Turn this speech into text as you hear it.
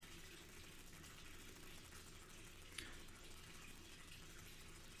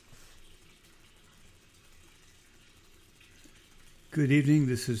Good evening,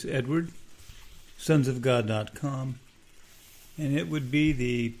 this is Edward, sonsofgod.com, and it would be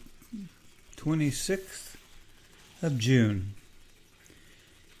the 26th of June.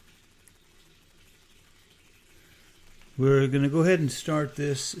 We're going to go ahead and start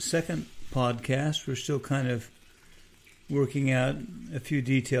this second podcast. We're still kind of working out a few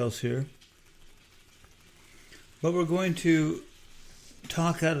details here, but we're going to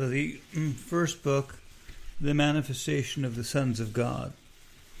talk out of the first book, The Manifestation of the Sons of God.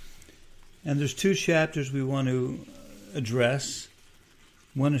 And there's two chapters we want to address.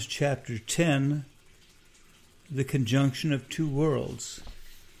 One is chapter 10, The Conjunction of Two Worlds.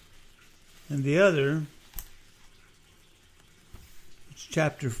 And the other is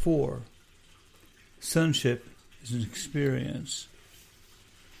chapter 4, Sonship is an Experience.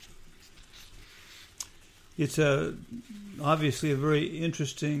 It's obviously a very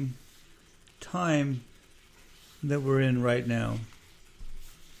interesting time that we're in right now.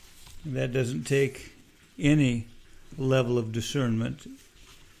 That doesn't take any level of discernment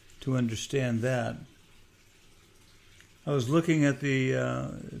to understand that. I was looking at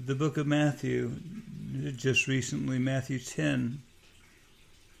the book of Matthew just recently, Matthew 10.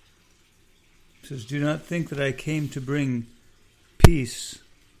 It says, "Do not think that I came to bring peace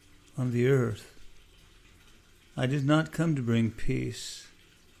on the earth. I did not come to bring peace,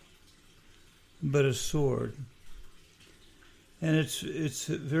 but a sword." And it's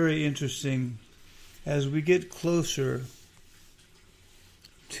very interesting as we get closer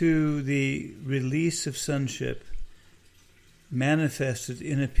to the release of sonship manifested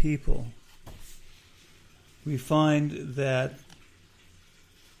in a people. We find that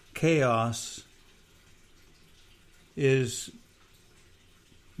chaos is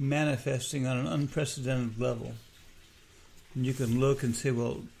manifesting on an unprecedented level. And you can look and say,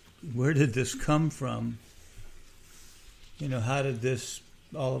 well, where did this come from? You know, how did this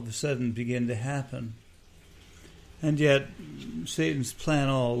all of a sudden begin to happen? And yet, Satan's plan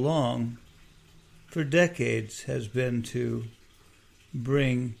all along, for decades, has been to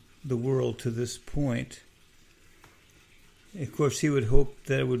bring the world to this point. Of course, he would hope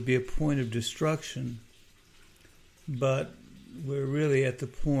that it would be a point of destruction, but we're really at the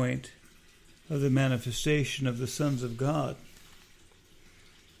point of the manifestation of the sons of God.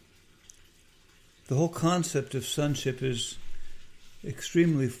 The whole concept of sonship is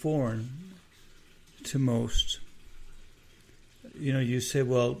extremely foreign to most. You know, you say,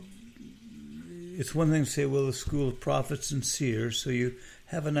 well, it's one thing to say, well, the school of prophets and seers, so you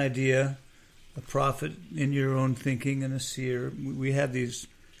have an idea, a prophet in your own thinking and a seer. We have these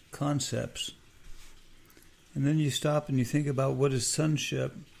concepts. And then you stop and you think about what is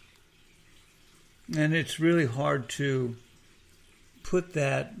sonship. And it's really hard to put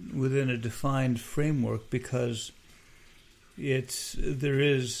that within a defined framework because there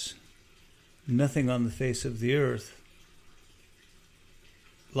is nothing on the face of the earth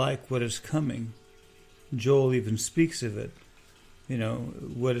like what is coming. Joel even speaks of it. You know,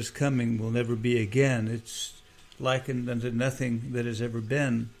 what is coming will never be again. It's likened unto nothing that has ever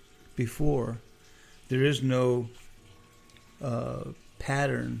been before. There is no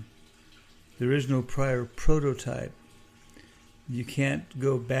pattern. There is no prior prototype. You can't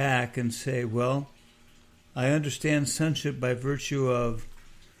go back and say, well, I understand sonship by virtue of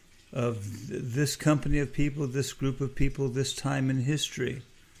this company of people, this group of people, this time in history.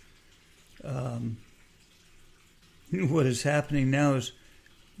 What is happening now is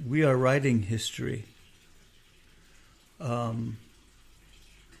we are writing history. Like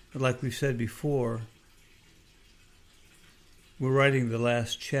we said before, we're writing the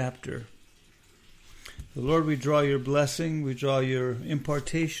last chapter. The Lord, we draw your blessing, we draw your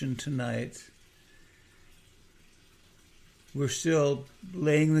impartation tonight. We're still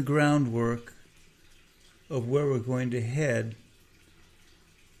laying the groundwork of where we're going to head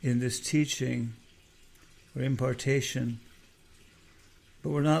in this teaching or impartation.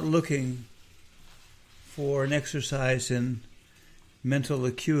 But we're not looking for an exercise in mental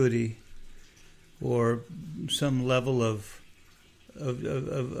acuity or some level of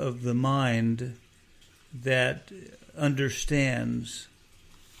the mind that understands.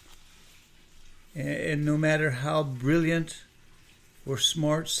 And no matter how brilliant or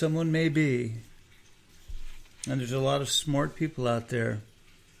smart someone may be, and there's a lot of smart people out there,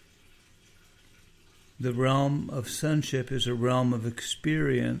 the realm of sonship is a realm of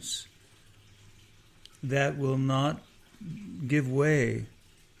experience that will not give way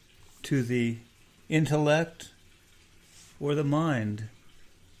to the intellect or the mind.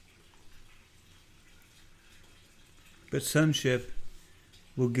 But sonship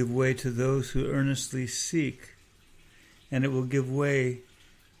will give way to those who earnestly seek and it will give way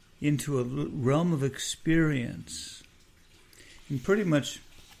into a realm of experience. And pretty much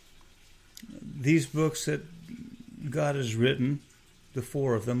these books that God has written, the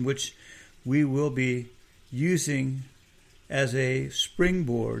 4 of them, which we will be using as a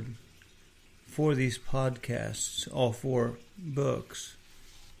springboard for these podcasts, all 4 books.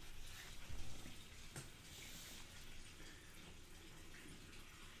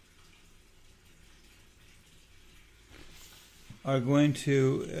 Are going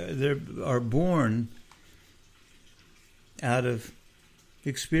to, they are born out of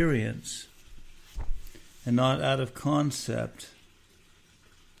experience and not out of concept.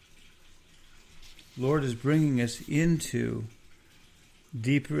 Lord is bringing us into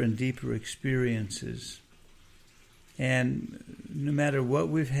deeper and deeper experiences. And no matter what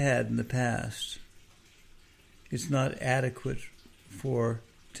we've had in the past, it's not adequate for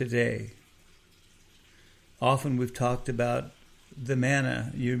today. Often we've talked about the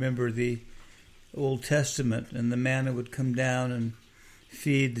manna. You remember the Old Testament, and the manna would come down and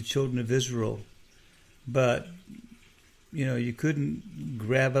feed the children of Israel. But, you couldn't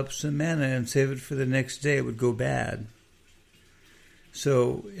grab up some manna and save it for the next day. It would go bad.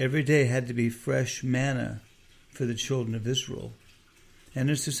 So every day had to be fresh manna for the children of Israel. And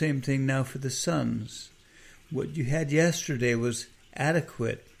it's the same thing now for the sons. What you had yesterday was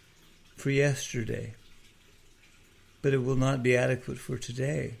adequate for yesterday, but it will not be adequate for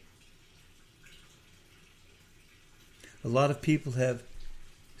today. A lot of people have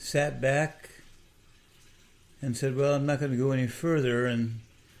sat back and said, well, I'm not going to go any further, and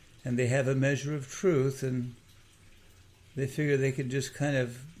they have a measure of truth, and they figure they could just kind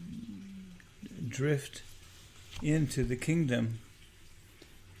of drift into the kingdom.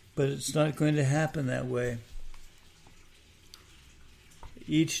 But it's not going to happen that way.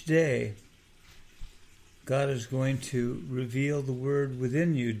 Each day, God is going to reveal the word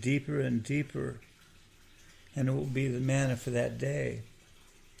within you deeper and deeper, and it will be the manna for that day.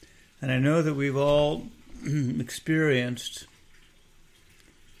 And I know that we've all experienced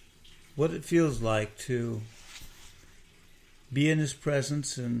what it feels like to be in His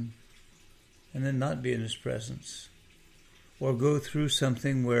presence and then not be in His presence, or go through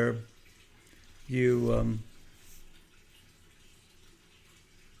something where you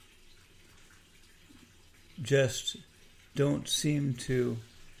just don't seem to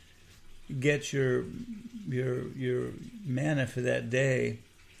get your manna for that day,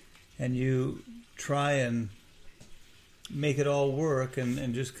 and you try and make it all work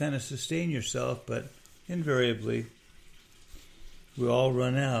and just kind of sustain yourself, but invariably we all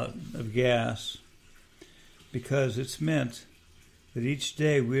run out of gas, because it's meant that each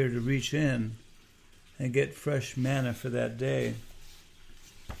day we are to reach in and get fresh manna for that day.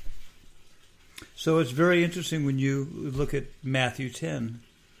 So it's very interesting when you look at Matthew 10.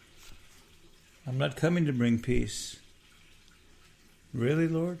 I'm not coming to bring peace. Really,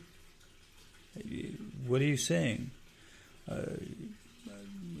 Lord? What are you saying?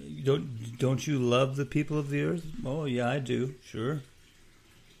 Don't you love the people of the earth? Oh, yeah, I do, sure.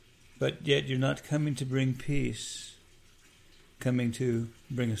 But yet you're not coming to bring peace, coming to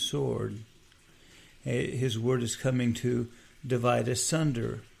bring a sword. His word is coming to divide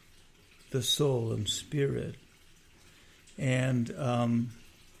asunder the soul and spirit. And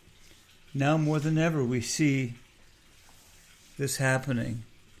now more than ever we see this happening.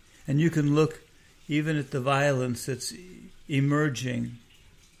 And you can look even at the violence that's emerging.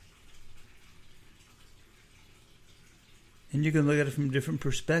 And you can look at it from different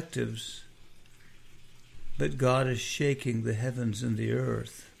perspectives. But God is shaking the heavens and the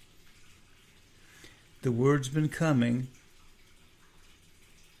earth. The word's been coming,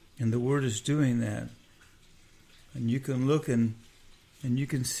 and the word is doing that. And you can look and you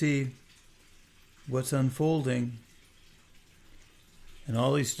can see what's unfolding. And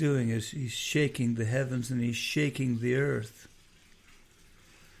all He's doing is He's shaking the heavens and He's shaking the earth.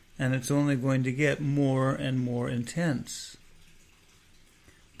 And it's only going to get more and more intense.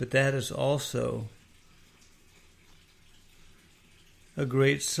 But that is also a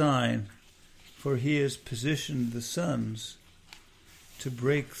great sign, for He has positioned the sons to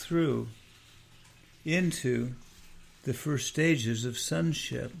break through into the first stages of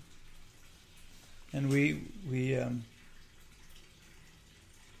sonship. And we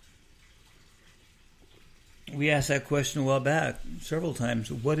asked that question a while back, several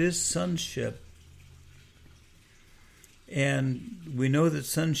times. What is sonship? And we know that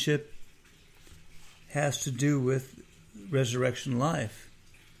sonship has to do with resurrection life.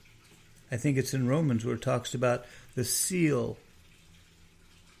 I think it's in Romans where it talks about the seal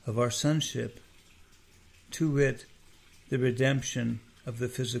of our sonship, to wit, the redemption of the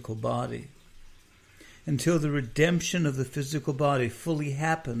physical body. Until the redemption of the physical body fully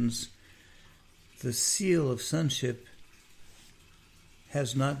happens, the seal of sonship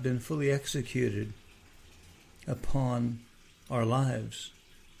has not been fully executed upon our lives.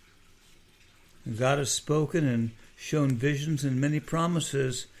 God has spoken and shown visions and many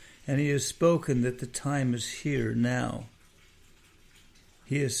promises, and He has spoken that the time is here now.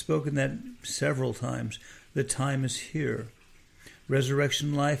 He has spoken that several times. The time is here.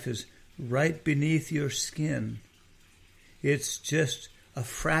 Resurrection life is right beneath your skin. It's just a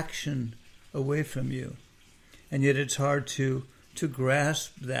fraction away from you. And yet it's hard to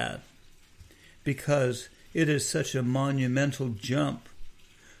grasp that, because it is such a monumental jump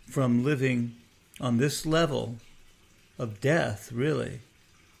from living on this level of death, really,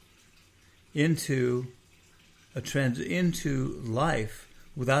 into into life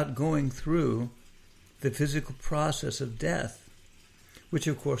without going through the physical process of death, which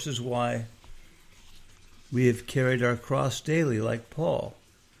of course is why we have carried our cross daily, like Paul.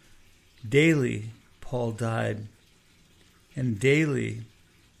 Daily Paul died, and daily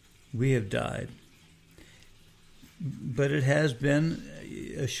we have died. But it has been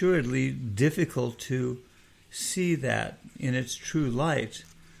assuredly difficult to see that in its true light.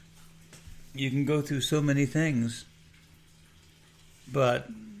 You can go through so many things, but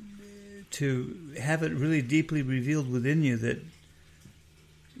to have it really deeply revealed within you that,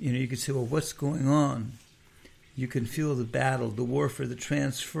 you could say, well, what's going on? You can feel the battle, the warfare, the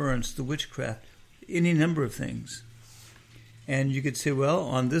transference, the witchcraft, any number of things. And you could say, well,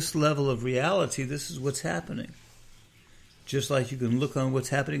 on this level of reality, this is what's happening. Just like you can look on what's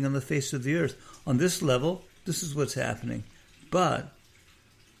happening on the face of the earth. On this level, this is what's happening. But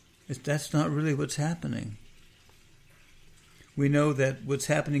that's not really what's happening. We know that what's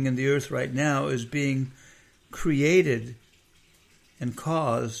happening in the earth right now is being created and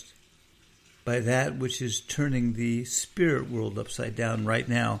caused by that which is turning the spirit world upside down right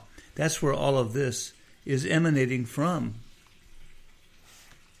now. That's where all of this is emanating from.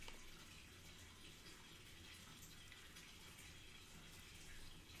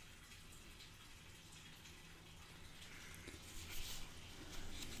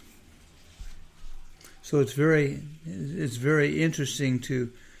 So it's very interesting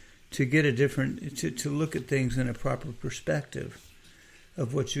to get a different, to look at things in a proper perspective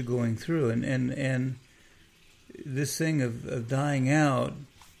of what you're going through. And this thing of dying out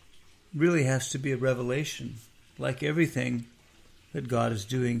really has to be a revelation, like everything that God is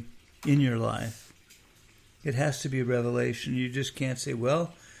doing in your life. It has to be a revelation. You just can't say,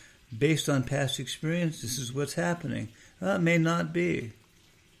 well, based on past experience, this is what's happening. Well, it may not be.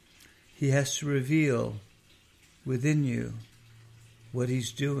 He has to reveal within you what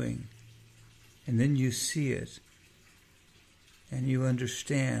He's doing, and then you see it, and you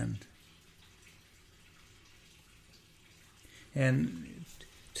understand. And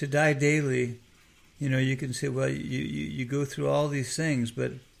to die daily, you can say, well, you go through all these things,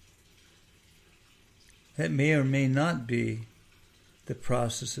 but that may or may not be the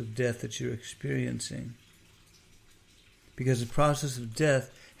process of death that you're experiencing. Because the process of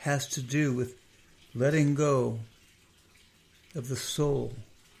death has to do with letting go of the soul.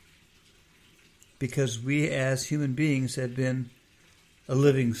 Because we as human beings have been a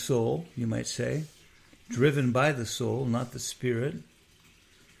living soul, you might say, driven by the soul, not the spirit.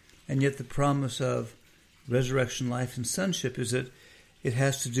 And yet the promise of resurrection life and sonship is that it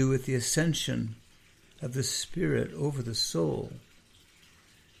has to do with the ascension of the spirit over the soul.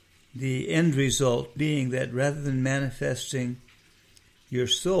 The end result being that rather than manifesting your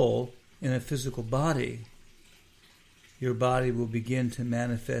soul in a physical body, your body will begin to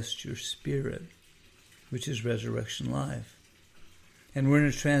manifest your spirit, which is resurrection life. And we're in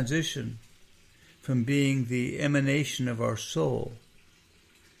a transition from being the emanation of our soul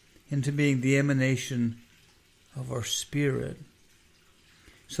into being the emanation of our spirit.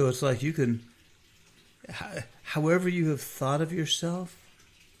 So it's like you can, however you have thought of yourself,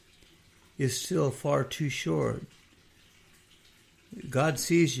 is still far too short. God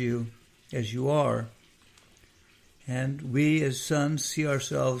sees you as you are, and we as sons see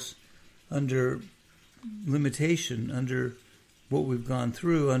ourselves under limitation, under what we've gone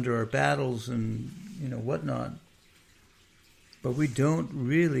through, under our battles and whatnot. But we don't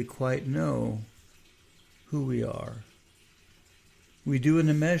really quite know who we are. We do in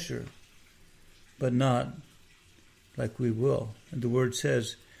a measure, but not like we will. And the Word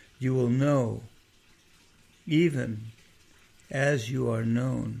says, you will know even as you are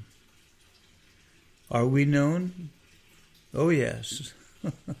known. Are we known? Oh, yes.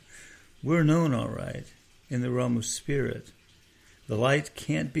 We're known all right. in the realm of spirit. The light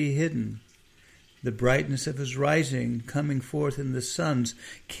can't be hidden. The brightness of his rising, coming forth in the suns,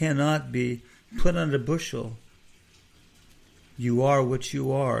 cannot be put on a bushel. You are what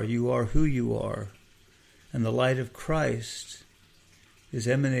you are. You are who you are. And the light of Christ is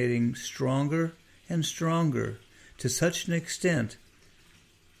emanating stronger and stronger to such an extent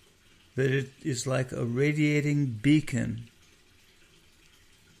that it is like a radiating beacon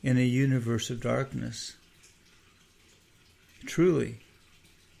in a universe of darkness. Truly,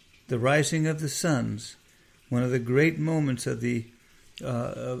 the rising of the suns, one of the great moments of the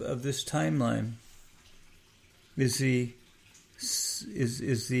of this timeline, is the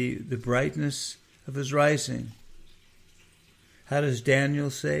brightness of his rising. How does Daniel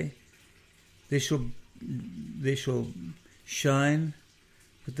say? They shall shine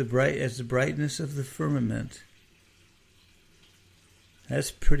with as the brightness of the firmament.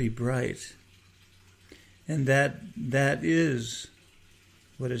 That's pretty bright. And that is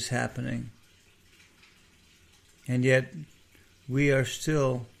what is happening. And yet we are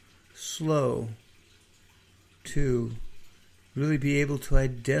still slow to really be able to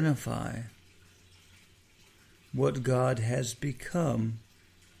identify what God has become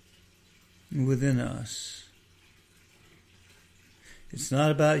within us. It's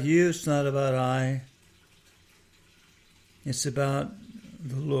not about you, it's not about I. It's about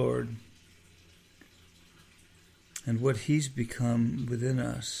the Lord and what he's become within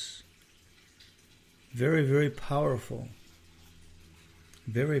us. Very, very powerful.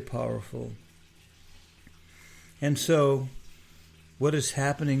 Very powerful. And so, what is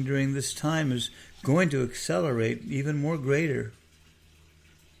happening during this time is going to accelerate even more greater,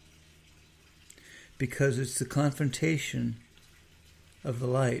 because it's the confrontation of the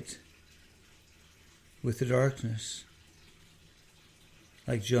light with the darkness.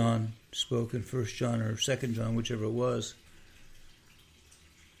 Like John spoke in 1 John or 2 John, whichever it was.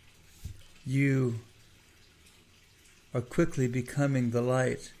 You are quickly becoming the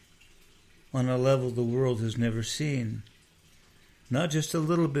light on a level the world has never seen. Not just a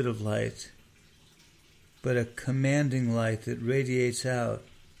little bit of light, but a commanding light that radiates out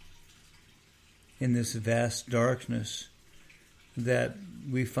in this vast darkness that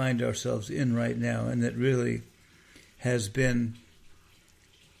we find ourselves in right now, and that really has been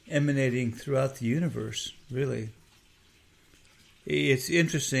emanating throughout the universe, really. It's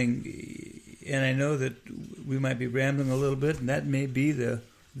interesting, and I know that we might be rambling a little bit, and that may be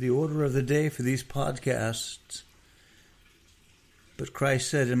the order of the day for these podcasts. But Christ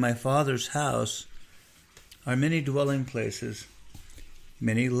said, in my Father's house are many dwelling places,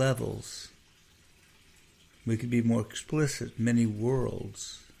 many levels. We could be more explicit, many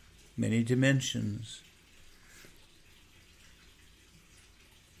worlds, many dimensions.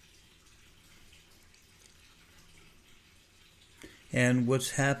 And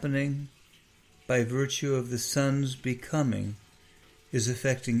what's happening by virtue of the Son's becoming is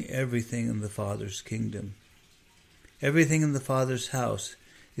affecting everything in the Father's kingdom. Everything in the Father's house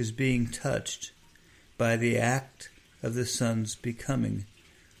is being touched by the act of the Son's becoming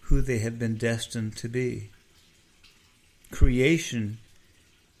who they have been destined to be. Creation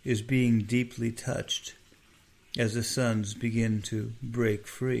is being deeply touched as the sons begin to break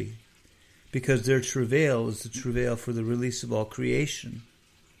free, because their travail is the travail for the release of all creation,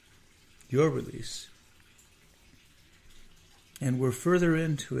 your release. And we're further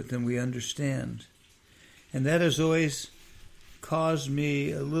into it than we understand. And that has always caused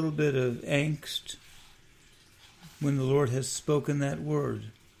me a little bit of angst when the Lord has spoken that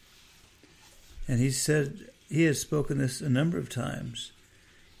word. And he has spoken this a number of times.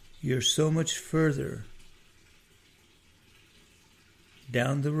 You're so much further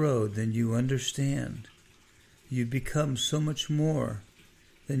down the road than you understand. You become so much more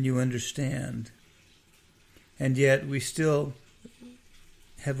than you understand. And yet we still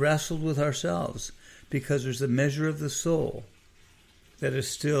have wrestled with ourselves, because there's a measure of the soul that is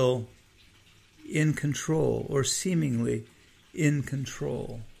still in control, or seemingly in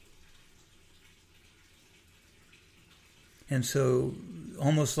control. And so,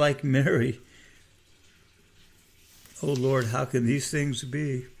 almost like Mary, oh Lord, how can these things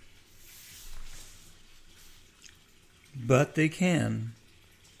be? But they can,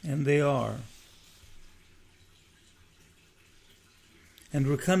 and they are. And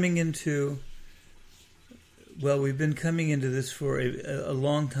we're coming into, well, we've been coming into this for a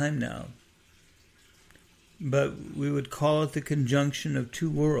long time now. But we would call it the conjunction of two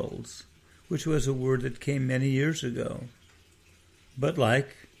worlds, which was a word that came many years ago. But like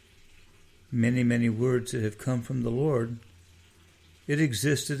many, many words that have come from the Lord, it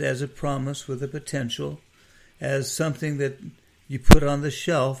existed as a promise with a potential as something that you put on the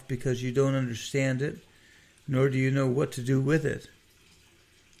shelf because you don't understand it, nor do you know what to do with it.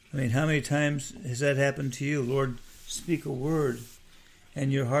 I mean, how many times has that happened to you? Lord, speak a word,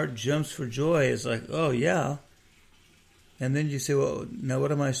 and your heart jumps for joy. It's like, oh, yeah. And then you say, well, now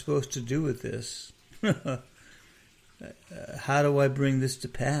what am I supposed to do with this? How do I bring this to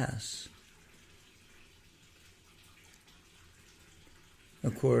pass?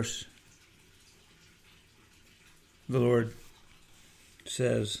 Of course, the Lord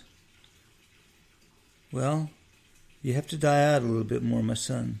says, well, you have to die out a little bit more, my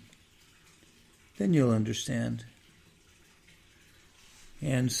son. Then you'll understand.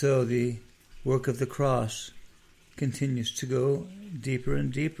 And so the work of the cross continues to go deeper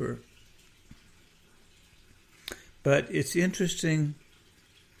and deeper. But it's interesting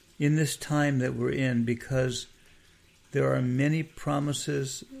in this time that we're in, because there are many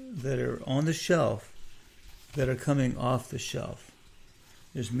promises that are on the shelf that are coming off the shelf.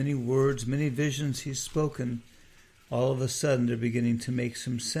 There's many words, many visions he's spoken. All of a sudden they're beginning to make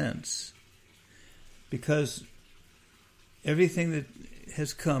some sense. Because everything that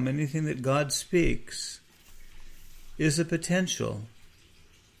has come, anything that God speaks, is a potential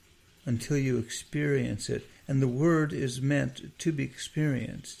until you experience it. And the word is meant to be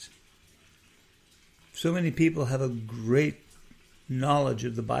experienced. So many people have a great knowledge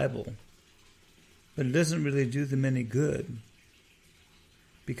of the Bible, but it doesn't really do them any good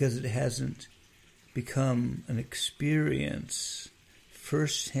because it hasn't become an experience,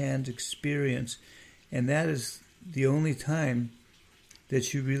 first-hand experience. And that is the only time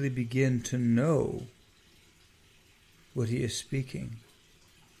that you really begin to know what he is speaking.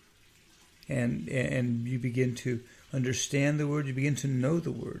 And you begin to understand the word, you begin to know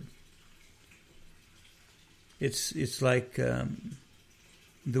the word. It's like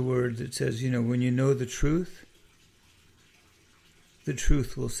the word that says, when you know the truth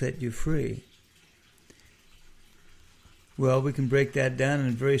will set you free. Well, we can break that down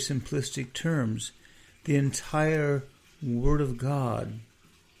in very simplistic terms. The entire Word of God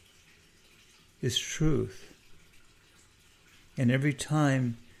is truth. And every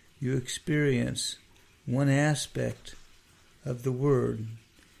time you experience one aspect of the Word,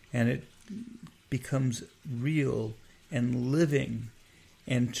 and it becomes real and living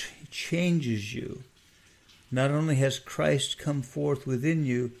and changes you, not only has Christ come forth within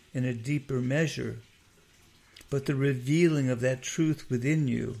you in a deeper measure, but the revealing of that truth within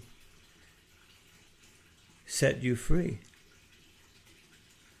you set you free,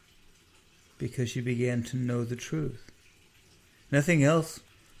 because you began to know the truth. Nothing else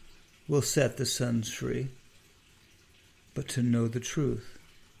will set the sons free but to know the truth.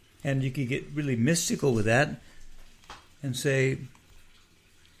 And you could get really mystical with that and say,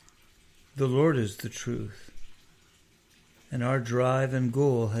 the Lord is the truth, and our drive and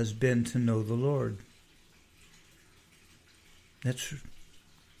goal has been to know the Lord. It's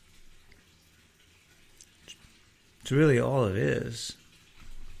really all it is.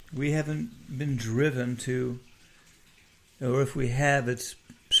 We haven't been driven to, or if we have, it's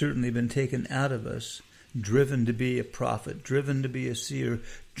certainly been taken out of us, driven to be a prophet, driven to be a seer,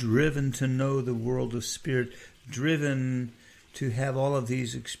 driven to know the world of spirit, driven to have all of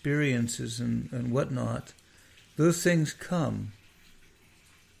these experiences and whatnot. Those things come,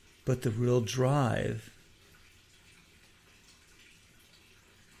 but the real drive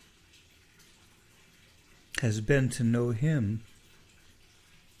has been to know him.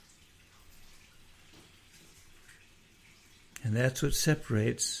 And that's what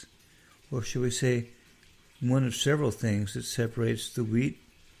separates, or shall we say, one of several things that separates the wheat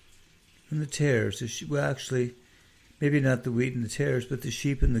from the tares. Well, actually, maybe not the wheat and the tares, but the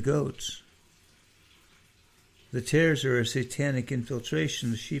sheep and the goats. The tares are a satanic infiltration.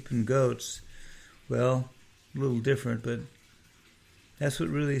 The sheep and goats, well, a little different, but that's what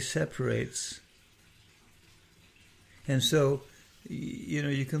really separates. And so,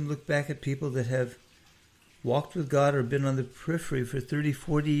 you can look back at people that have walked with God or been on the periphery for 30,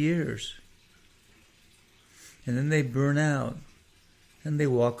 40 years. And then they burn out and they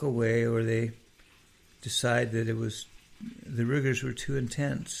walk away, or they decide that the rigors were too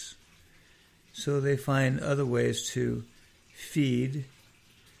intense. So they find other ways to feed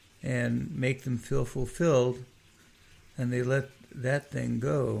and make them feel fulfilled, and they let that thing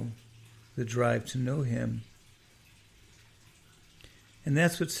go, the drive to know him. And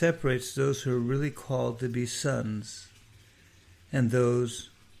that's what separates those who are really called to be sons, and those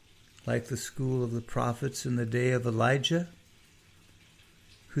like the school of the prophets in the day of Elijah,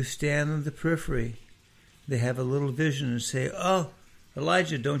 who stand on the periphery. They have a little vision and say, "Oh,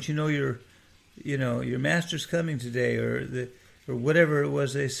 Elijah, don't you know you're your master's coming today, or whatever it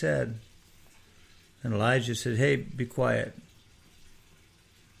was they said. And Elijah said, hey, be quiet.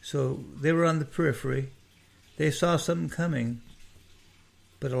 So they were on the periphery. They saw something coming,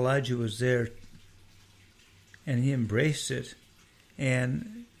 but Elijah was there, and he embraced it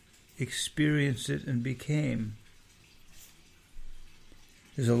and experienced it and became.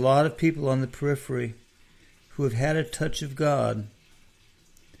 There's a lot of people on the periphery who have had a touch of God,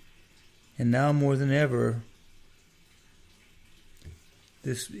 and now more than ever,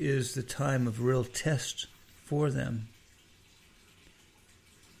 this is the time of real test for them.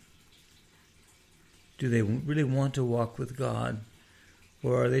 Do they really want to walk with God?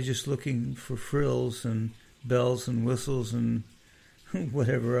 Or are they just looking for frills and bells and whistles and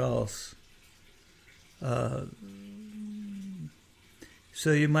whatever else? So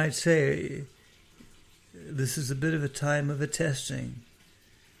you might say this is a bit of a time of a testing,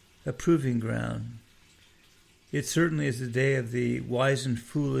 a proving ground. It certainly is the day of the wise and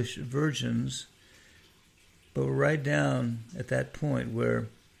foolish virgins, but we're right down at that point where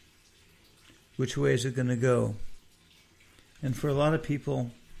which way is it going to go? And for a lot of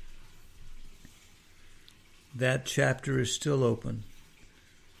people, that chapter is still open.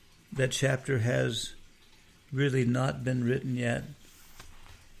 That chapter has really not been written yet.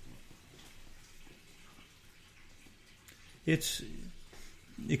 It's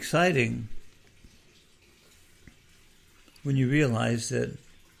exciting when you realize that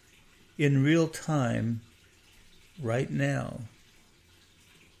in real time, right now,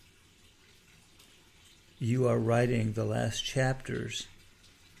 you are writing the last chapters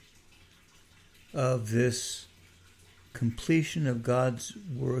of this completion of God's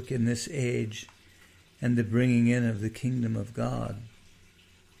work in this age and the bringing in of the kingdom of God.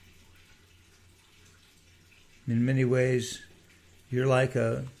 In many ways, you're like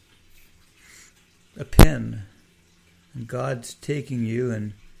a pen, and God's taking you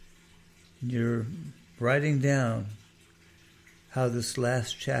and you're writing down how this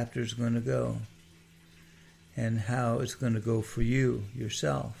last chapter is going to go and how it's going to go for you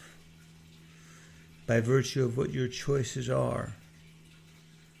yourself by virtue of what your choices are.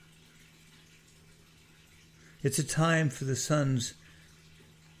 It's a time for the sons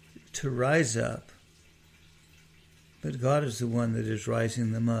to rise up, but God is the one that is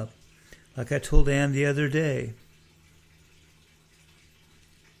rising them up. Like I told Ann the other day,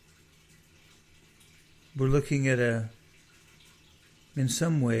 we're looking at in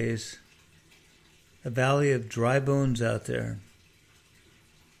some ways, a valley of dry bones out there.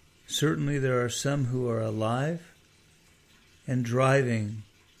 Certainly there are some who are alive and driving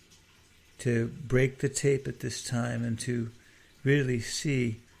to break the tape at this time and to really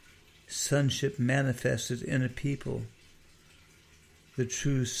see sonship manifested in a people, the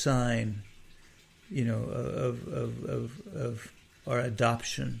true sign, of our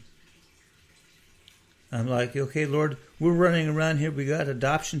adoption. I'm like, okay, Lord, we're running around here. We got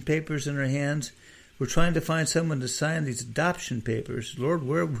adoption papers in our hands. We're trying to find someone to sign these adoption papers. Lord,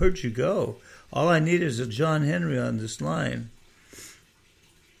 where'd you go? All I need is a John Henry on this line.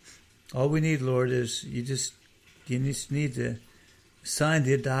 All we need, Lord, is you just need to sign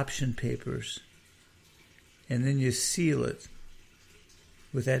the adoption papers. And then you seal it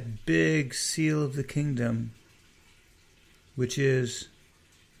with that big seal of the kingdom, which is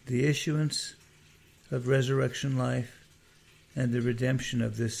the issuance of resurrection life and the redemption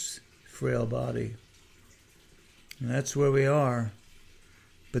of this frail body. And that's where we are.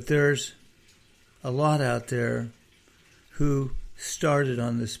 But there's a lot out there who started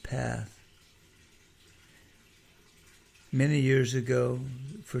on this path many years ago.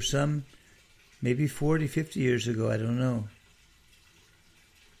 For some, maybe 40, 50 years ago, I don't know.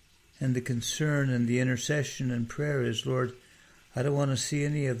 And the concern and the intercession and prayer is, Lord, I don't want to see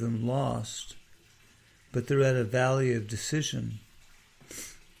any of them lost, but they're at a valley of decision,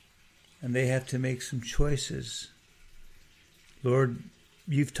 and they have to make some choices. Lord,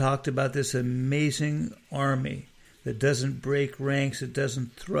 you've talked about this amazing army that doesn't break ranks, that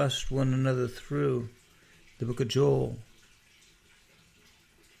doesn't thrust one another through, the book of Joel.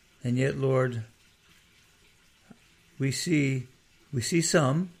 And yet, Lord, we see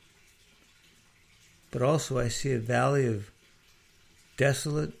some, but also I see a valley of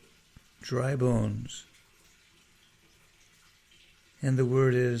desolate, dry bones. And the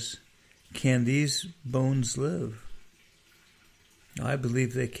word is, can these bones live? I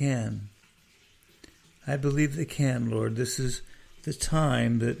believe they can. I believe they can, Lord. This is the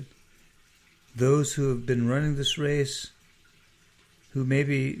time that those who have been running this race, who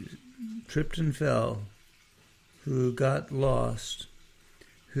maybe tripped and fell, who got lost,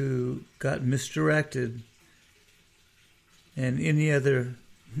 who got misdirected and any other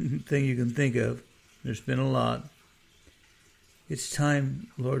thing you can think of. There's been a lot. It's time,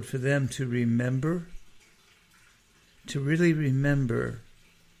 Lord, for them to remember, to really remember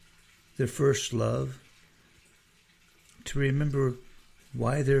their first love, to remember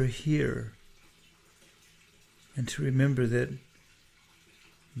why they're here, and to remember that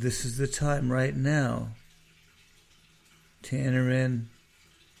this is the time right now to enter in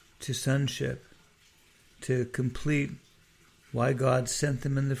to sonship, to complete why God sent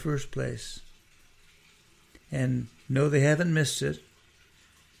them in the first place. And know they haven't missed it.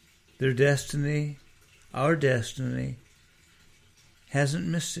 Their destiny, our destiny, hasn't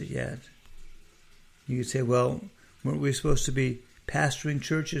missed it yet. You could say, well, weren't we supposed to be pastoring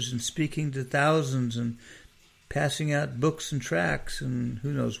churches and speaking to thousands and passing out books and tracts and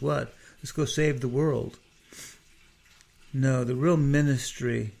who knows what? Let's go save the world. No, the real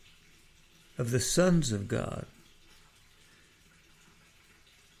ministry of the sons of God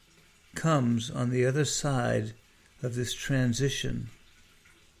comes on the other side of this transition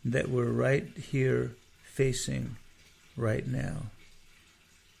that we're right here facing right now.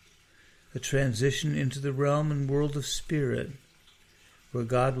 A transition into the realm and world of spirit, where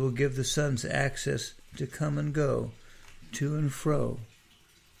God will give the sons access to come and go, to and fro,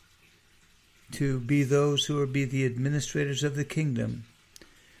 to be those who will be the administrators of the kingdom,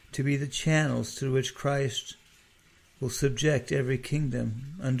 to be the channels through which Christ will subject every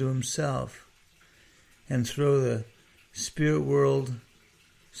kingdom unto himself and throw the spirit world,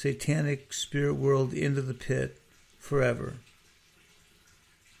 satanic spirit world, into the pit forever.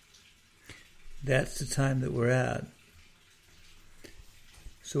 That's the time that we're at.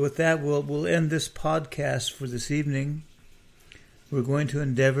 So with that, we'll end this podcast for this evening. We're going to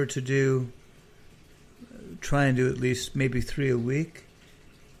endeavor to try and do at least maybe 3 a week,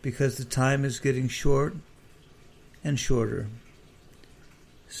 because the time is getting short and shorter.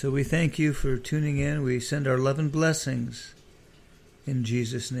 So we thank you for tuning in. We send our love and blessings in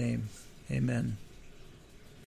Jesus' name. Amen.